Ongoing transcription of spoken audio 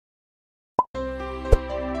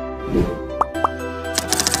Hello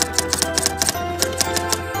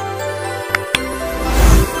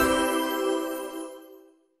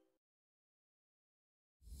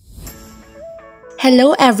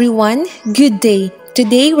everyone, good day.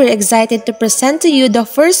 Today we're excited to present to you the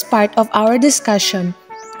first part of our discussion,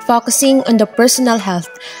 focusing on the personal health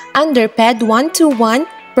under PED 121,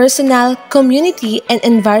 personal, community, and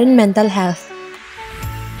environmental health.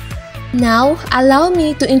 Now, allow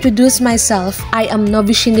me to introduce myself. I am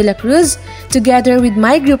Novishin de la Cruz, together with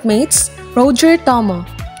my group mates, Roger Tomo,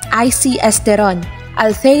 IC Esteron,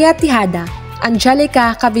 Althea Tijada,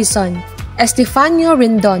 Angelica Cabizon, Estefanio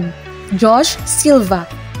Rindon, Josh Silva,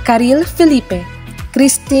 Karil Felipe,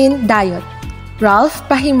 Christine Dayot, Ralph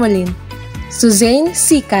Pahimolin, Suzanne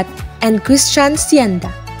Sikat, and Christian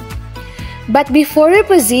Sienda. But before we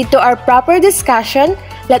proceed to our proper discussion,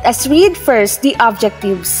 let us read first the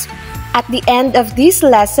objectives. At the end of this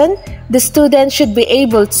lesson, the student should be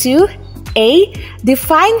able to A.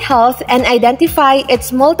 Define health and identify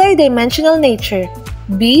its multidimensional nature.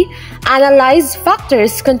 B. Analyze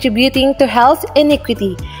factors contributing to health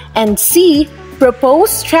inequity. And C.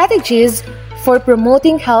 Propose strategies for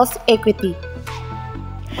promoting health equity.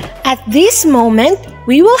 At this moment,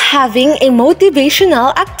 we will having a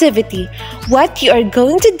motivational activity. What you are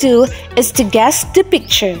going to do is to guess the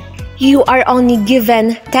picture. You are only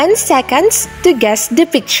given 10 seconds to guess the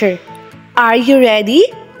picture. Are you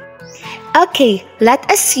ready? Okay, let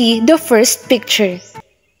us see the first picture.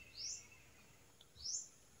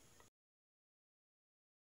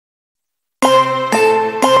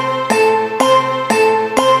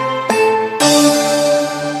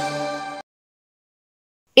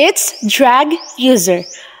 It's drag user.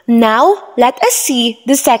 Now, let us see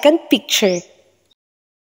the second picture.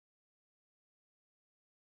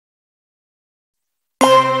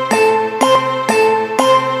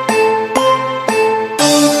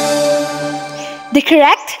 The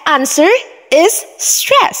correct answer is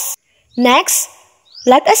stress. Next,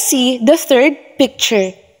 let us see the third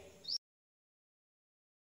picture.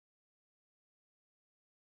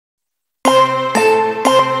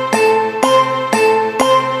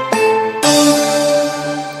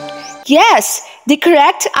 Yes, the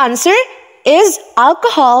correct answer is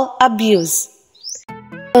alcohol abuse.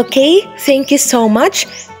 Okay, thank you so much.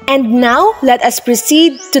 And now, let us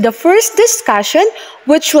proceed to the first discussion,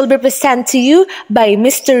 which will be presented to you by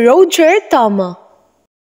Mr. Roger Tomo.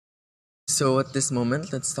 So at this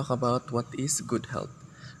moment, let's talk about what is good health.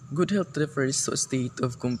 Good health refers to a state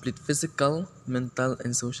of complete physical, mental,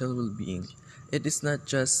 and social well-being. It is not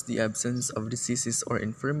just the absence of diseases or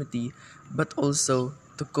infirmity, but also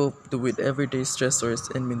to cope with everyday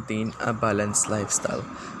stressors and maintain a balanced lifestyle.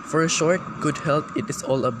 For short, good health, it is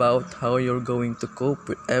all about how you're going to cope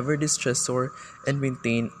with everyday stressor and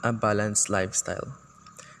maintain a balanced lifestyle.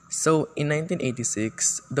 So, in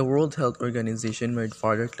 1986, the World Health Organization made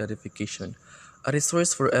further clarification, a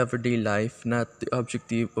resource for everyday life, not the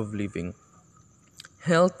objective of living.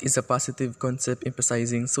 Health is a positive concept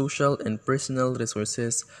emphasizing social and personal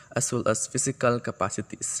resources as well as physical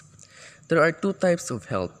capacities. There are two types of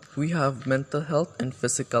health. We have mental health and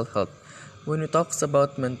physical health. When we talk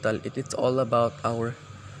about mental, it is all about our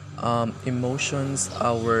emotions,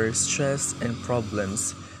 our stress and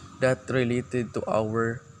problems that related to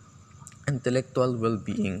our intellectual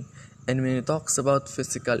well-being. And when it talks about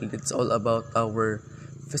physical, it's all about our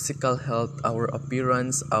physical health, our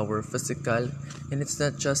appearance, our physical, and it's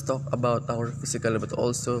not just talk about our physical, but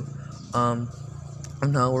also on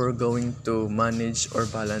how we're going to manage or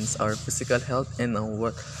balance our physical health and on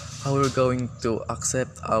how we're going to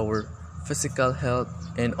accept our physical health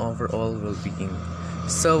and overall well-being.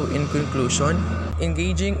 So in conclusion,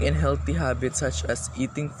 engaging in healthy habits such as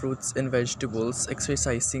eating fruits and vegetables,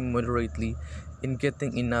 exercising moderately, and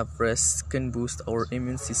getting enough rest can boost our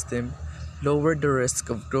immune system, lower the risk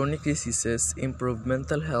of chronic diseases, improve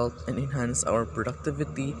mental health, and enhance our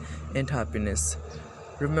productivity and happiness.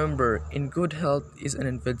 Remember, in good health is an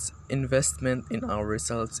investment in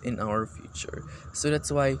ourselves, in our future. So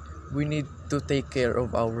that's why we need to take care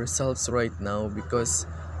of ourselves right now because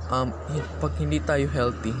pag hindi tayo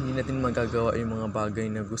healthy, hindi natin magagawa yung mga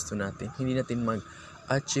bagay na gusto natin. Hindi natin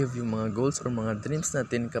mag-achieve yung mga goals or mga dreams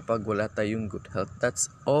natin kapag wala tayong good health. That's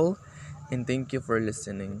all, and thank you for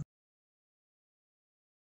listening.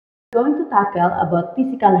 We're going to tackle about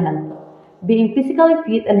physical health. Being physically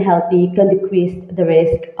fit and healthy can decrease the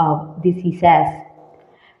risk of diseases.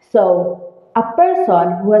 So, a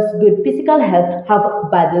person who has good physical health have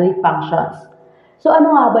bodily functions. So, ano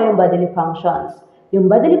nga ba yung bodily functions? Yung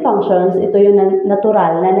bodily functions, ito yung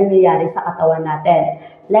natural na nangyayari sa katawan natin.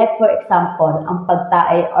 Like for example, ang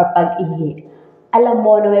pagtae or pag-ihi. alam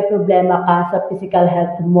mo na may problema ka sa physical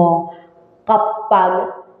health mo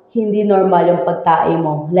kapag hindi normal yung pagkain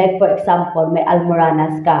mo. Like for example, may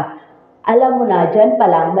almoranas ka. Alam mo na, dyan pa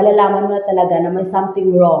lang, malalaman mo na talaga na may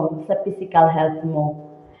something wrong sa physical health mo.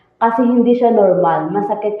 Kasi hindi siya normal,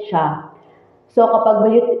 masakit siya. So kapag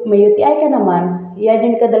may UTI ka naman, yan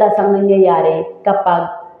yung kadalasang nangyayari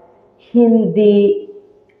kapag hindi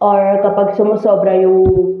or kapag sumusobra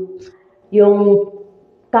yung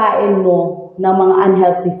kain mo ng mga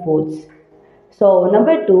unhealthy foods. So,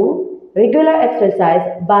 number 2, regular exercise,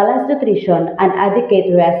 balanced nutrition, and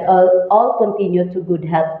adequate rest all continue to good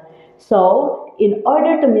health. So, in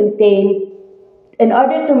order to maintain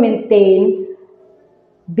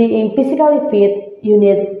being physically fit, you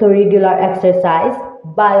need to regular exercise,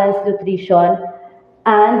 balanced nutrition,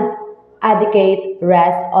 and adequate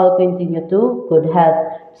rest all continue to good health.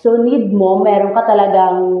 So need mo, meron ka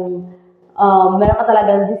talagang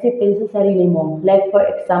discipline sa sarili mo. Like for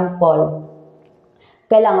example,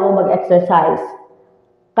 kailangan mo mag-exercise.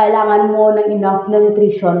 Kailangan mo ng enough na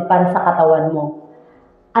nutrition para sa katawan mo.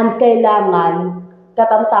 And kailangan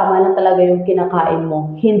katamtaman lang talaga yung kinakain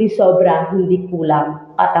mo. Hindi sobra, hindi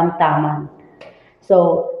kulang, katamtaman.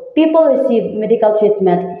 So, people receive medical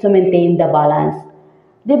treatment to maintain the balance.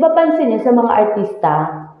 Di ba pansin niyo sa mga artista,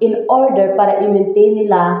 in order para i-maintain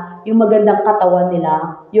nila yung magandang katawan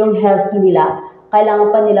nila, yung health nila,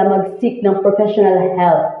 kailangan pa nila mag-seek ng professional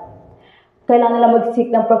help. Kailangan nila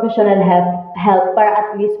mag-seek ng professional help para at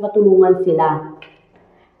least matulungan sila.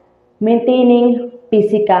 Maintaining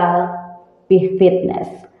physical fitness.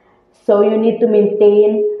 So you need to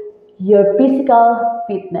maintain your physical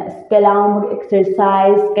fitness. Kailangan mong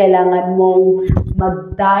mag-exercise, kailangan mong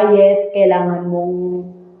mag-diet, kailangan mong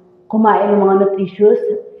kumain ng mga nutritious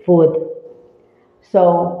food. So,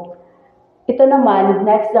 ito naman,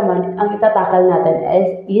 next naman, ang itatakal natin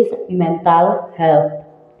is mental health.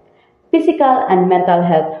 Physical and mental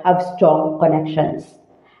health have strong connections.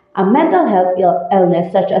 A mental health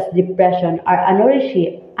illness such as depression or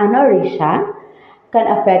anorexia can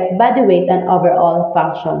affect body weight and overall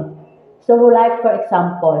function. So like for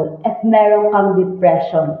example, if meron kang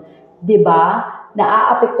depression, 'di ba?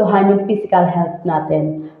 Naaapektuhan yung physical health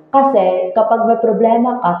natin. Kasi kapag may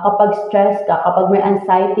problema ka, kapag stress ka, kapag may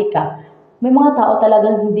anxiety ka, may mga tao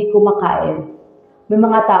talagang hindi kumakain. May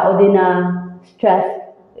mga tao din na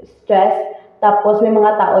stress, tapos may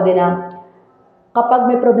mga tao din na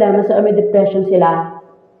kapag may problema sa may depression sila,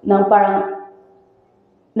 nang parang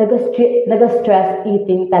nag-stress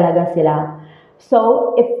eating talaga sila.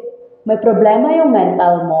 So, if may problema yung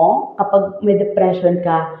mental mo, kapag may depression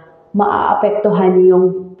ka, maaapektuhan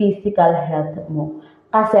yung physical health mo.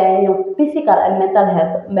 Kasi yung physical and mental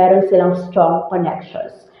health, meron silang strong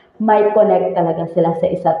connections. May connect talaga sila sa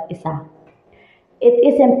isa't isa. It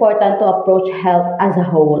is important to approach health as a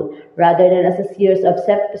whole rather than as a series of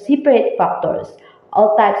separate factors.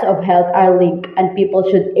 All types of health are linked and people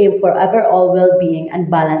should aim for overall well-being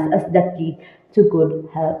and balance as the key to good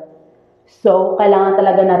health. So, kailangan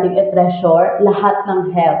talaga natin i-treasure lahat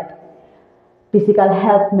ng health. Physical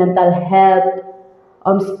health, mental health,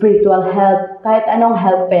 spiritual health, kahit anong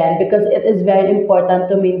health pa yan because it is very important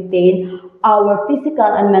to maintain our physical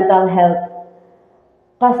and mental health.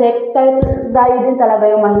 Kasi tayo din talaga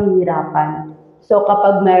yung mahihirapan. So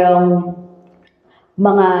kapag may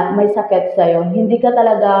sakit sa'yo, hindi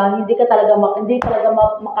talaga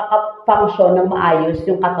makaka-function ng maayos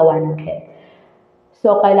yung katawan natin.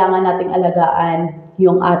 So kailangan nating alagaan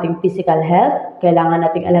yung ating physical health, kailangan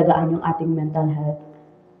nating alagaan yung ating mental health.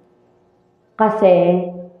 Kasi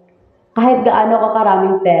kahit gaano ka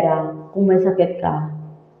karaming pera, kung may sakit ka,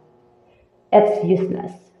 it's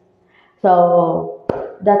useless. So,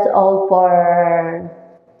 that's all for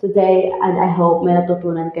today and I hope may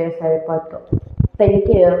natutunan kayo sa report ko. Thank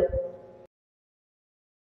you.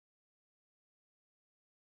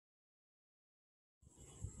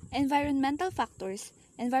 Environmental factors.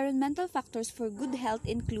 Environmental factors for good health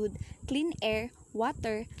include clean air,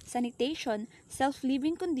 water, sanitation,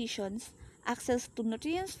 self-living conditions, access to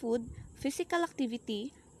nutritious food, physical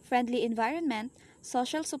activity, friendly environment,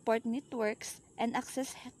 social support networks, and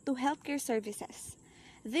access to healthcare services.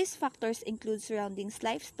 These factors include surroundings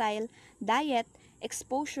lifestyle, diet,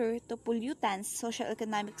 exposure to pollutants,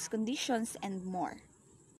 social-economic conditions, and more.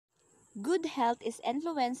 Good health is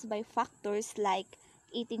influenced by factors like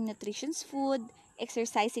eating nutritious food,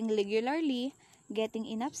 exercising regularly, getting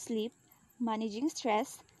enough sleep, managing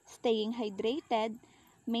stress, staying hydrated,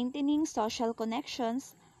 maintaining social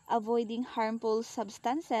connections, avoiding harmful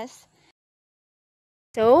substances.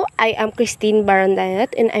 So, I am Christine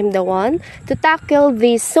Barandayat and I'm the one to tackle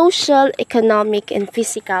the social, economic, and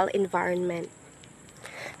physical environment.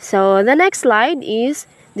 So the next slide is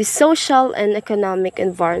the social and economic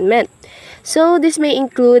environment. So this may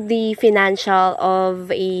include the financial of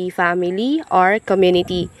a family or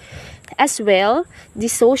community, as well the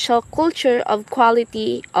social culture of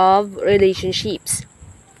quality of relationships.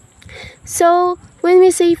 So when we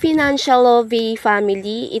say financial of a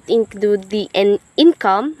family, it includes the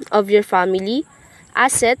income of your family,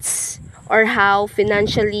 assets, or how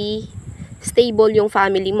financially stable yung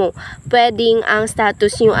family mo. Pwedeng ang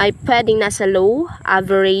status nyo ay pwedeng nasa low,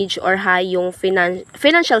 average, or high yung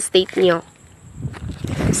financial state nyo.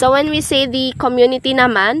 So when we say the community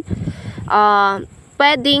naman,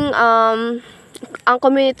 pwedeng ang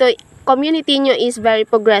community nyo is very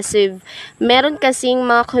progressive. Meron kasing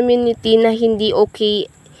mga community na hindi okay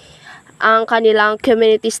ang kanilang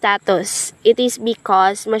community status. It is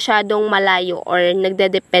because masyadong malayo or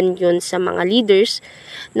nagde-depend yun sa mga leaders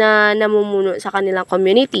na namumuno sa kanilang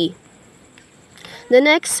community. The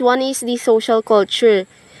next one is the social culture.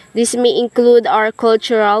 This may include our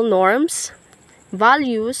cultural norms,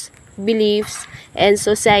 values, beliefs, and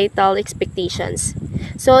societal expectations.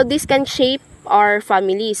 So this can shape our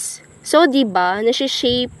families. So diba,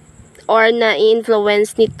 nasi-shape or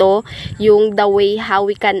na-influence nito yung the way how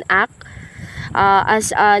we can act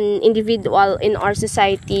as an individual in our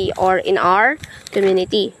society or in our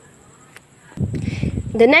community.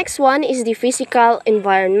 The next one is the physical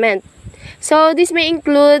environment. So this may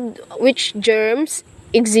include which germs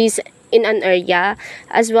exist in an area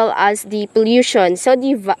as well as the pollution. So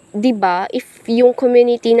diba if yung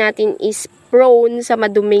community natin is prone sa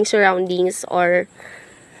maduming surroundings or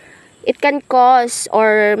it can cause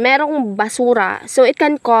or merong basura, so it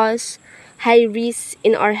can cause high risk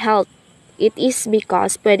in our health. It is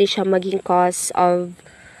because pwede siya maging cause of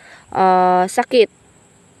sakit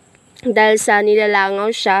dahil sa nilalangaw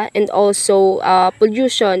siya, and also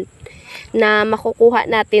pollution na makukuha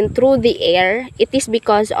natin through the air. It is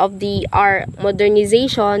because of our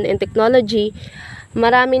modernization and technology.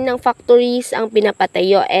 Maraming ng factories ang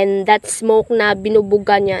pinapatayo, and that smoke na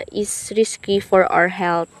binubuga niya is risky for our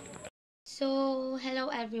health. So, hello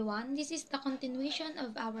everyone. This is the continuation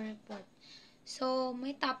of our report. So,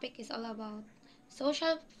 my topic is all about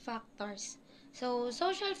social factors. So,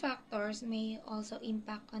 social factors may also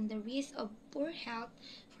impact on the risk of poor health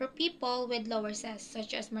for people with lower SES,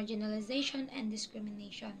 such as marginalization and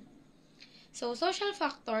discrimination. So, social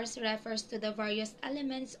factors refers to the various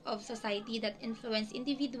elements of society that influence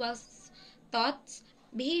individuals' thoughts,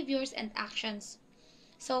 behaviors, and actions.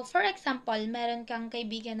 So, for example, meron kang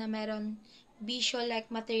kaibigan na meron bisyo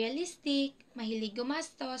like materialistic, mahilig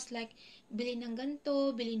gumastos, like bili ng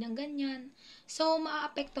ganito, bili ng ganyan. So,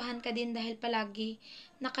 maaapektuhan ka din dahil palagi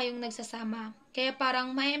na kayong nagsasama. Kaya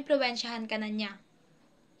parang maiimpluwensyahan ka na niya.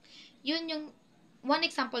 Yun yung one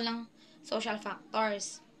example ng social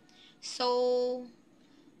factors. So,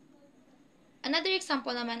 another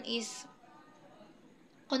example naman is,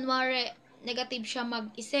 kunwari, negative siya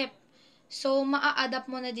mag-isip. So, maa-adapt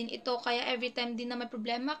mo na din ito. Kaya every time din na may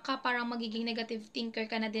problema ka, parang magiging negative thinker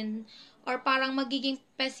ka na din. Or parang magiging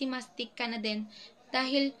pessimistic ka na din.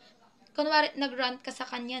 Dahil, kunwari, nag-rant ka sa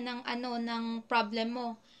kanya ng problem mo.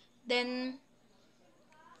 Then,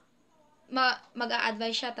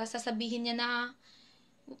 mag-a-advise siya. Tapos sasabihin niya na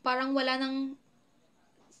parang wala nang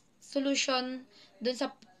solution dun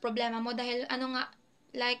sa problema mo. Dahil,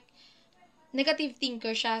 like, negative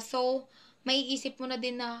thinker siya. So, maiisip mo na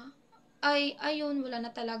din na, ayun, wala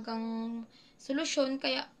na talagang solusyon,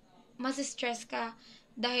 kaya mas stress ka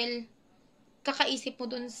dahil kakaisip mo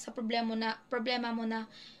dun sa problema mo na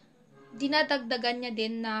dinadagdagan niya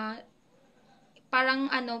din na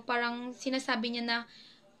parang sinasabi niya na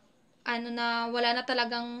na wala na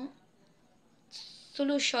talagang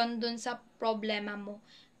solusyon dun sa problema mo.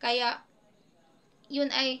 Kaya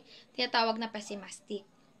yun ay tinatawag na pessimistic.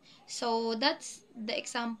 So, that's the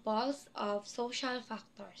examples of social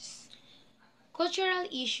factors. Cultural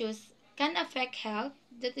issues can affect health.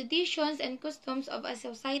 The traditions and customs of a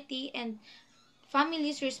society and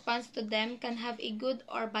families' response to them can have a good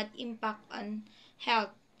or bad impact on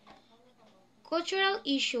health. Cultural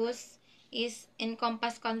issues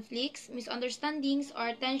encompass conflicts, misunderstandings,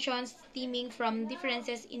 or tensions stemming from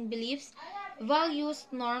differences in beliefs, values,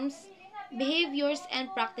 norms, behaviors, and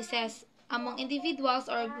practices among individuals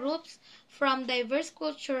or groups from diverse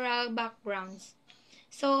cultural backgrounds.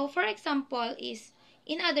 So, for example, is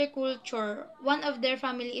in other culture, one of their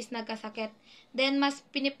family is nagkasakit. Then, mas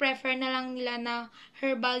piniprefer na lang nila na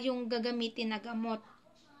herbal yung gagamitin na gamot.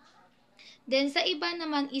 Then, sa iba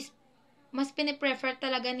naman is mas piniprefer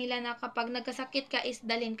talaga nila na kapag nagkasakit ka is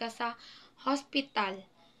dalhin ka sa hospital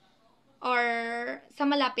or sa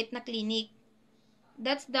malapit na clinic.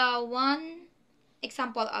 That's the one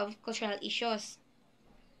example of cultural issues.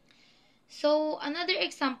 So, another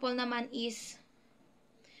example naman is,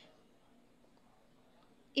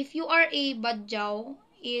 if you are a badyaw,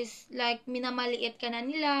 is like minamaliit ka na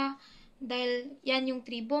nila, dahil yan yung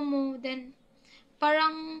tribo mo, then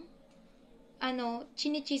parang,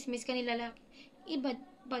 chinichismis ka nila, like,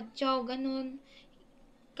 badyaw, ganun.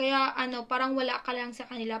 Kaya, parang wala ka lang sa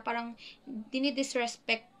kanila, parang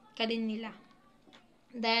dinidisrespect ka din nila.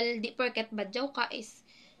 Dahil di porket badyaw ka is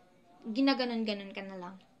ginaganon-ganon ka na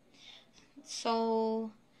lang.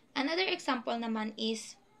 So, another example naman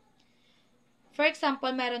is, for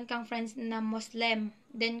example, meron kang friends na Muslim,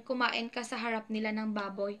 then kumain ka sa harap nila ng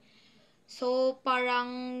baboy. So,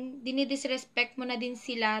 parang dinidisrespect mo na din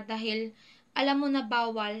sila dahil alam mo na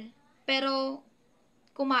bawal, pero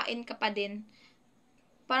kumain ka pa din.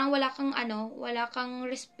 Parang wala kang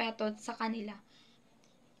respeto sa kanila.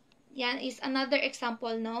 Yan is another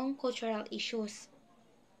example ng cultural issues.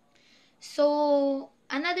 So,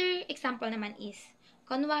 another example naman is,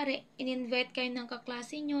 kunwari, in-invite kayo ng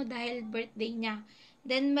kaklase nyo dahil birthday niya.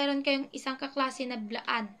 Then, meron kayong isang kaklase na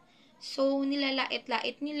blaan. So,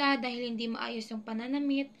 nilalait-lait nila dahil hindi maayos yung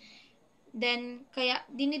pananamit. Then, kaya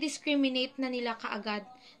dinidiscriminate na nila kaagad.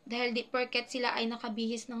 Dahil di porket sila ay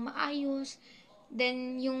nakabihis ng maayos.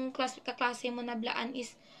 Then, yung kaklase mo na blaan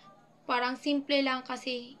is parang simple lang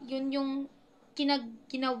kasi yun yung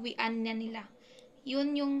ginawian na nila.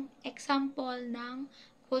 Yun yung example ng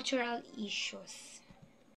cultural issues.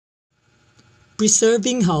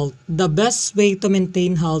 Preserving health. The best way to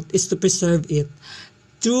maintain health is to preserve it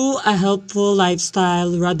through a healthful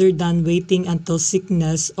lifestyle rather than waiting until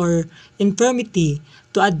sickness or infirmity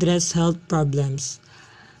to address health problems.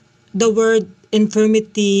 The word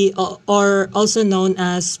infirmity, or also known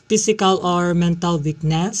as physical or mental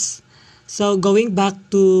weakness. So going back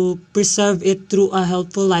to preserve it through a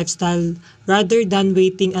healthful lifestyle rather than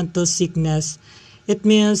waiting until sickness. It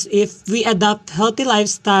means if we adopt healthy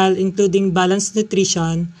lifestyle including balanced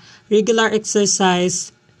nutrition, regular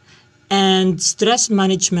exercise, and stress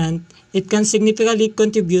management, it can significantly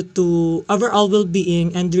contribute to overall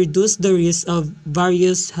well-being and reduce the risk of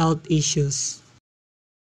various health issues.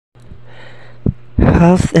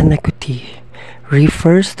 Health inequity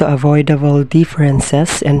refers to avoidable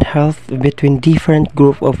differences in health between different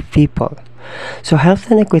groups of people. So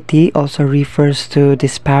health inequity also refers to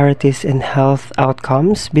disparities in health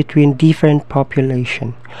outcomes between different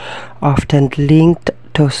populations, often linked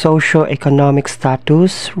to socio-economic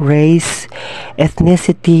status, race,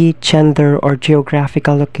 ethnicity, gender, or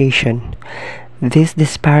geographical location. These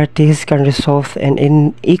disparities can result in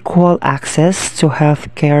unequal access to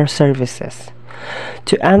healthcare services.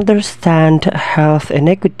 To understand health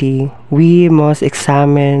inequity, we must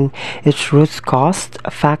examine its root cause.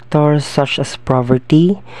 Factors such as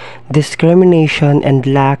poverty, discrimination, and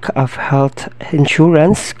lack of health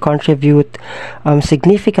insurance contribute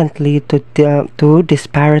significantly to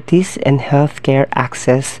disparities in healthcare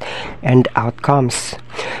access and outcomes.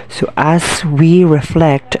 So, as we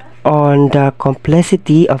reflect on the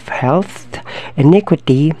complexity of health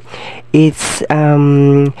inequity, it's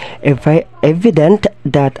evident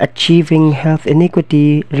that achieving health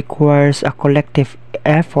inequity requires a collective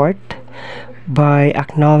effort. By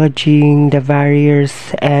acknowledging the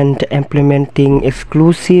barriers and implementing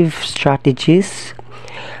exclusive strategies,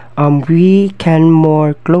 we can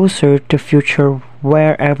more closer to future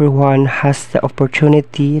where everyone has the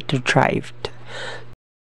opportunity to thrive.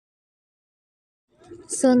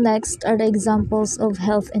 So next are the examples of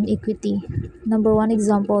health inequity. Number one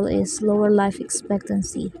example is lower life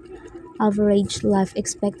expectancy. Average life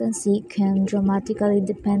expectancy can dramatically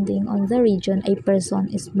depending on the region a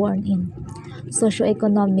person is born in.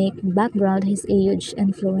 Socioeconomic background has a huge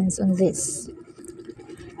influence on this.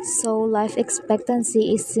 So life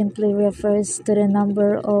expectancy is simply refers to the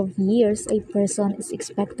number of years a person is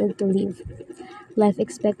expected to live. Life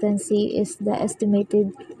expectancy is the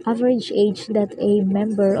estimated average age that a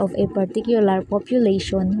member of a particular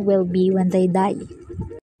population will be when they die.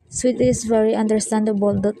 So it is very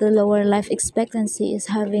understandable that the lower life expectancy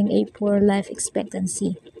is having a poor life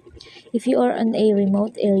expectancy. If you are in a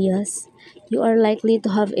remote areas, you are likely to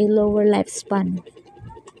have a lower lifespan.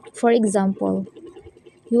 For example,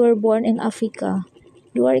 you were born in Africa,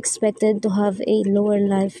 you are expected to have a lower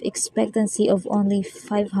life expectancy of only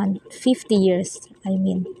 550 years,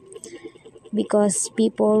 because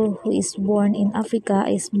people who is born in Africa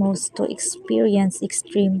is most to experience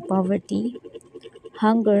extreme poverty,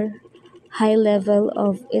 hunger, high level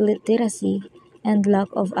of illiteracy, and lack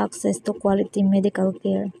of access to quality medical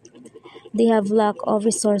care. They have lack of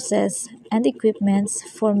resources and equipments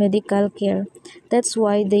for medical care. That's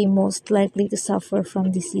why they most likely to suffer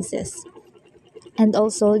from diseases. And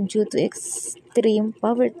also due to extreme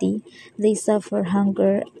poverty, they suffer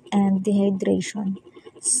hunger and dehydration.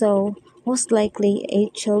 So, most likely a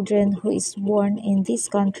children who is born in this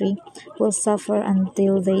country will suffer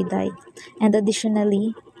until they die. And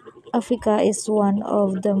additionally, Africa is one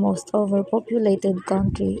of the most overpopulated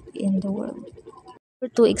country in the world.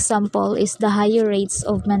 Number two example is the higher rates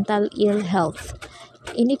of mental ill health.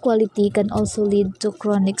 Inequality can also lead to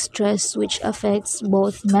chronic stress which affects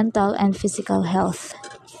both mental and physical health.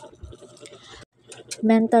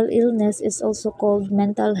 Mental illness is also called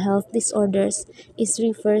mental health disorders. It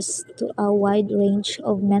refers to a wide range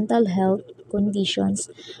of mental health conditions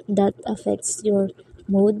that affects your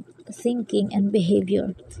mood, thinking, and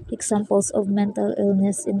behavior. Examples of mental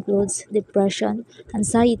illness includes depression,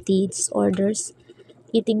 anxiety disorders,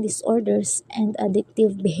 eating disorders, and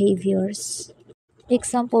addictive behaviors.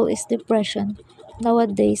 Example is depression.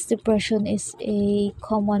 Nowadays, depression is a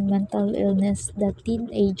common mental illness that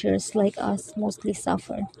teenagers like us mostly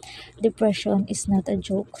suffer. Depression is not a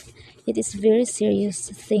joke. It is a very serious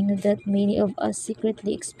thing that many of us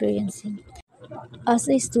secretly experiencing. As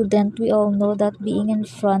a student, we all know that being in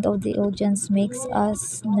front of the audience makes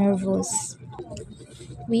us nervous.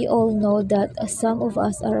 We all know that some of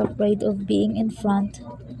us are afraid of being in front,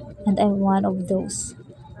 and I'm one of those.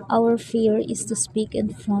 Our fear is to speak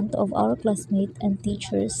in front of our classmates and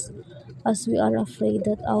teachers, as we are afraid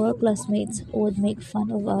that our classmates would make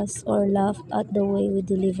fun of us or laugh at the way we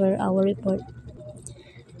deliver our report.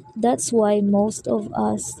 That's why most of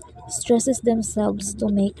us stresses themselves to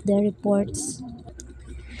make their reports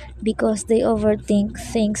because they overthink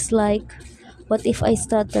things like what if I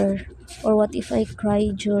stutter or what if I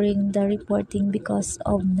cry during the reporting because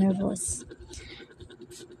of nervous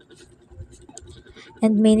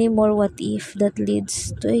and many more what if that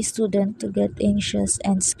leads to a student to get anxious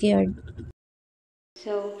and scared.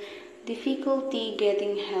 So, difficulty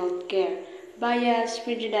getting health care. Bias,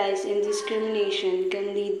 prejudice, and discrimination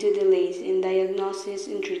can lead to delays in diagnosis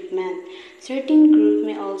and treatment. Certain groups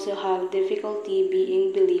may also have difficulty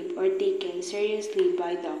being believed or taken seriously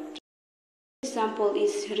by doctors. Example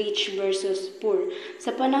is rich versus poor.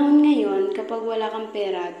 Sa panahon ngayon, kapag wala kang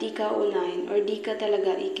pera, di ka unahin or di ka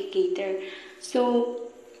talaga i-cater. So,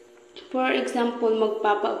 for example,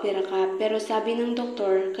 magpapa-opera ka, pero sabi ng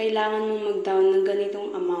doktor, kailangan mong mag-down ng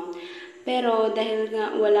ganitong amount. Pero dahil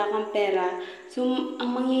nga wala kang pera, so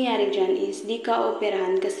ang mangyayari dyan is di ka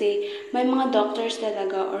operahan kasi may mga doctors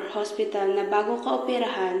talaga or hospital na bago ka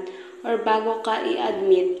operahan or bago ka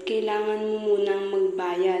i-admit, kailangan mo munang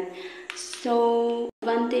magbayad. So,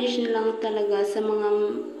 advantage na lang talaga sa mga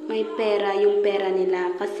may pera yung pera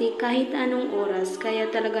nila kasi kahit anong oras, kaya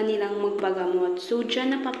talaga nilang magpagamot. So,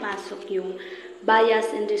 dyan napapasok yung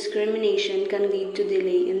bias and discrimination can lead to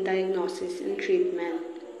delay in diagnosis and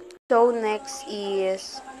treatment. So next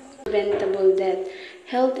is Preventable death.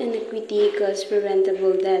 Health inequity causes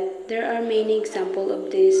preventable death. There are many examples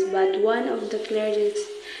of this, but one of the clearest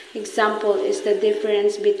example is the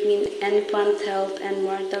difference between infant health and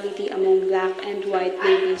mortality among black and white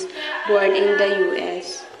babies born in the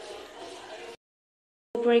US.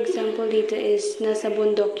 For example, dito is nasa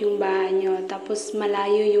bundok yung bahay nyo, tapos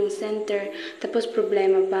malayo yung center, tapos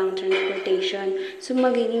problema pa ang transportation. So,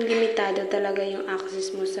 magiging limitado talaga yung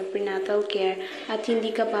access mo sa prenatal care at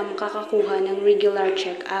hindi ka pa makakakuha ng regular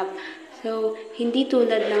check-up. So, hindi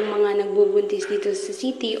tulad ng mga nagbubuntis dito sa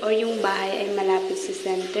city or yung bahay ay malapit sa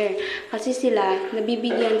center. Kasi sila,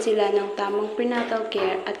 nabibigyan sila ng tamang prenatal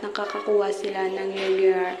care at nakakakuha sila ng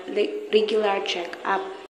regular check-up.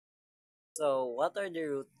 So, what are the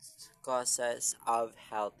root causes of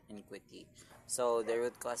health inequity? So, the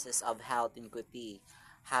root causes of health inequity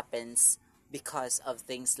happens because of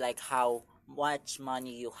things like how much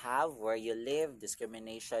money you have, where you live,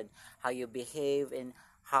 discrimination, how you behave, and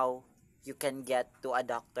how you can get to a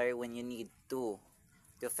doctor when you need to.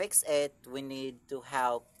 To fix it, we need to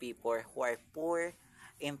help people who are poor,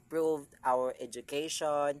 improve our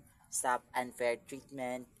education, stop unfair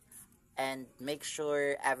treatment, and make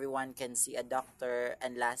sure everyone can see a doctor,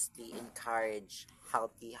 and lastly encourage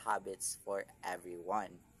healthy habits for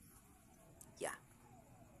everyone. Yeah,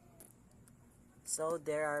 so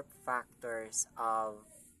there are factors of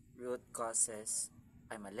root causes.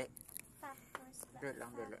 Ay, mali.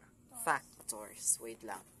 Factors, wait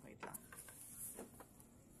lang.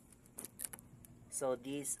 So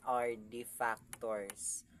these are the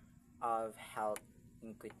factors of health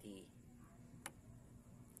inequity.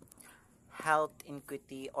 Health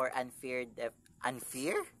inequity or unfair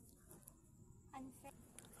unfair?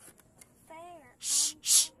 Shh.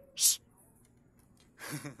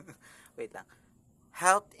 Wait lang.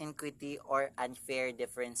 Health inequity or unfair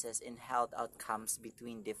differences in health outcomes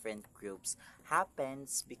between different groups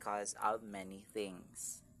happens because of many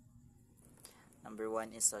things. Number one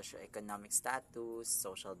is socioeconomic status,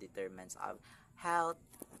 social determinants of health,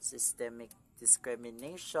 systemic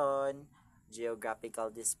discrimination, geographical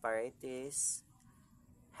disparities,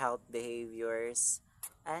 health behaviors,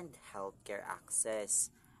 and healthcare access.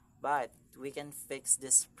 But we can fix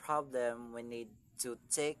this problem. We need to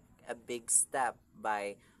take a big step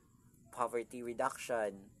by poverty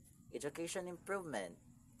reduction, education improvement,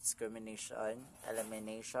 discrimination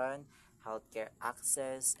elimination, healthcare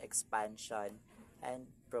access expansion, and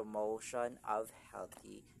promotion of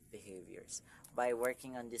healthy behaviors. By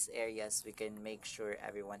working on these areas, we can make sure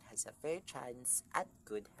everyone has a fair chance at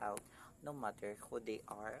good health, no matter who they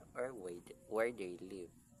are or where they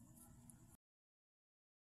live.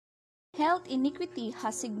 Health inequity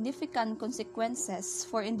has significant consequences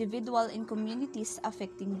for individuals and communities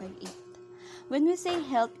affecting by it. When we say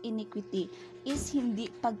health inequity, is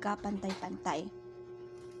hindi pagkapantay-pantay.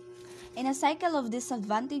 In a cycle of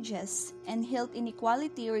disadvantages and health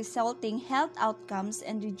inequality resulting health outcomes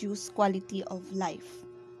and reduced quality of life.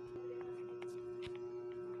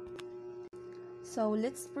 So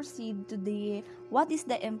let's proceed to what is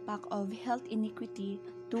the impact of health inequity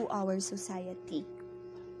to our society.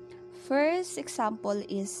 First example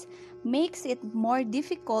is makes it more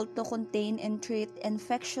difficult to contain and treat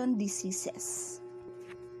infection diseases.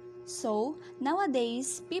 So,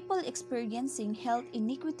 nowadays, people experiencing health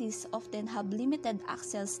inequities often have limited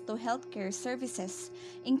access to healthcare services,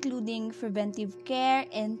 including preventive care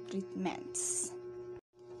and treatments.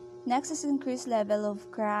 Next is increased level of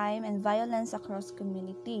crime and violence across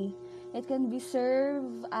community. It can be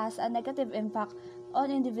served as a negative impact on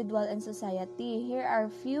individual and society. Here are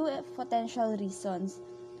few potential reasons.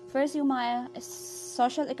 First, yung mga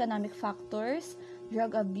social economic factors,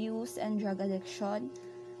 drug abuse and drug addiction,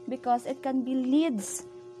 because it can be leads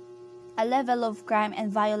a level of crime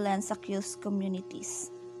and violence across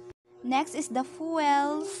communities. Next is the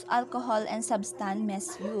fuels, alcohol, and substance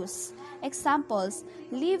misuse. Examples,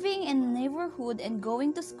 living in a neighborhood and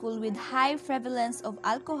going to school with high prevalence of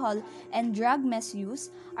alcohol and drug misuse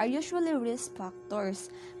are usually risk factors.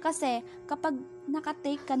 Kasi kapag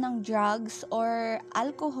nakatake ka ng drugs or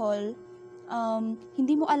alcohol,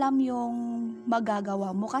 hindi mo alam yung magagawa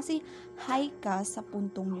mo kasi high ka sa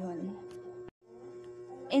puntong yun.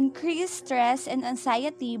 Increase stress and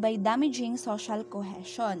anxiety by damaging social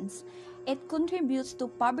cohesions. It contributes to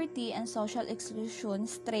poverty and social exclusion,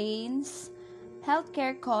 strains,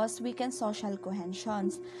 healthcare costs, weaken social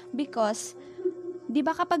cohesions. Because, di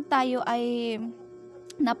ba kapag tayo ay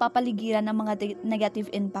napapaligiran ng mga negative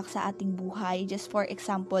impact sa ating buhay, just for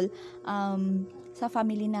example, sa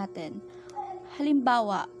family natin.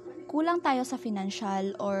 Halimbawa, kulang tayo sa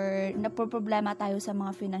financial or napoproblema tayo sa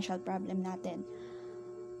mga financial problem natin.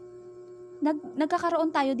 Nagkakaroon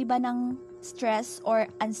tayo 'di ba ng stress or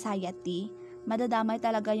anxiety, madadamay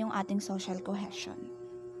talaga yung ating social cohesion.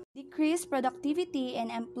 Decreased productivity and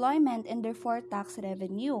employment and therefore tax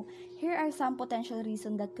revenue. Here are some potential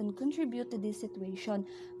reasons that can contribute to this situation,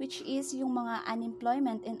 which is yung mga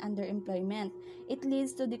unemployment and underemployment. It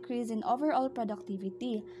leads to decrease in overall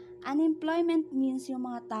productivity. Unemployment means yung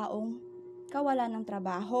mga taong kawalan ng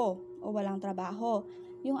trabaho o walang trabaho.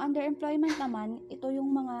 Yung underemployment naman, ito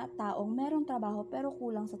yung mga taong merong trabaho pero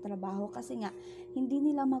kulang sa trabaho kasi nga hindi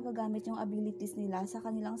nila magagamit yung abilities nila sa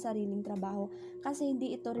kanilang sariling trabaho kasi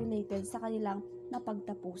hindi ito related sa kanilang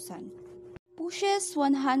napagtapusan. Pushes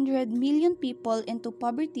 100 million people into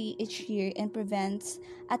poverty each year and prevents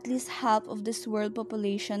at least half of this world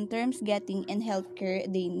population terms getting and healthcare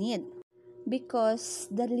they need because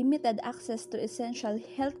the limited access to essential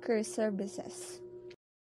healthcare services.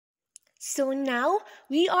 So now,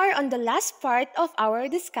 we are on the last part of our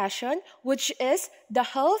discussion, which is the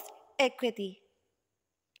health equity.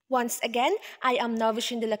 Once again, I am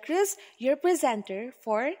Novishin de la Cruz, your presenter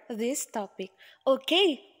for this topic.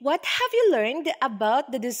 Okay, what have you learned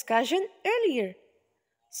about the discussion earlier?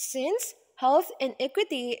 Since health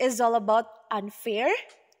inequity is all about unfair,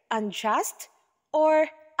 unjust, or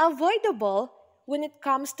avoidable when it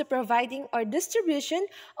comes to providing or distribution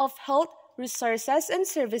of health resources and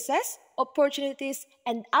services, opportunities,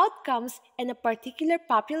 and outcomes in a particular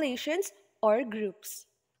populations or groups.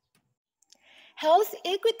 Health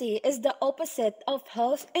equity is the opposite of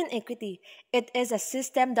health inequity. It is a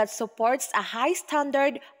system that supports a high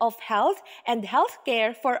standard of health and health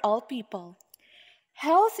care for all people.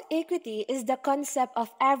 Health equity is the concept of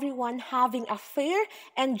everyone having a fair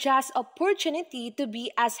and just opportunity to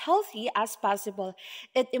be as healthy as possible.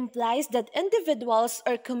 It implies that individuals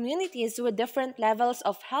or communities with different levels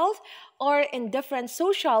of health or in different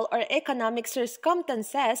social or economic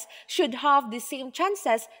circumstances should have the same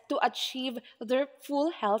chances to achieve their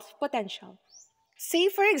full health potential. Say,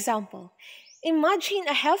 for example, imagine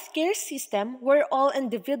a healthcare system where all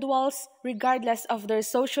individuals, regardless of their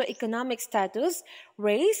socioeconomic status,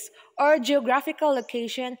 race, or geographical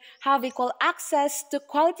location, have equal access to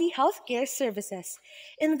quality healthcare services.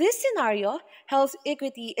 In this scenario, health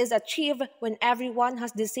equity is achieved when everyone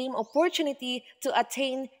has the same opportunity to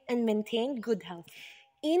attain and maintain good health.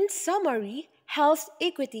 In summary, health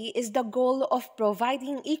equity is the goal of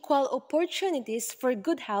providing equal opportunities for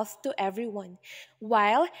good health to everyone,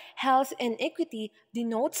 while health inequity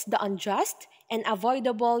denotes the unjust and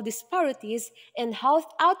avoidable disparities in health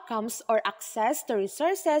outcomes or access to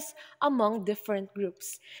resources among different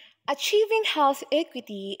groups. Achieving health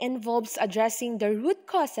equity involves addressing the root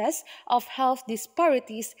causes of health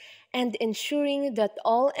disparities and ensuring that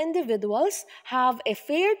all individuals have a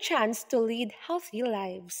fair chance to lead healthy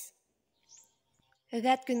lives.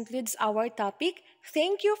 That concludes our topic.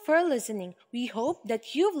 Thank you for listening. We hope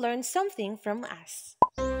that you've learned something from us.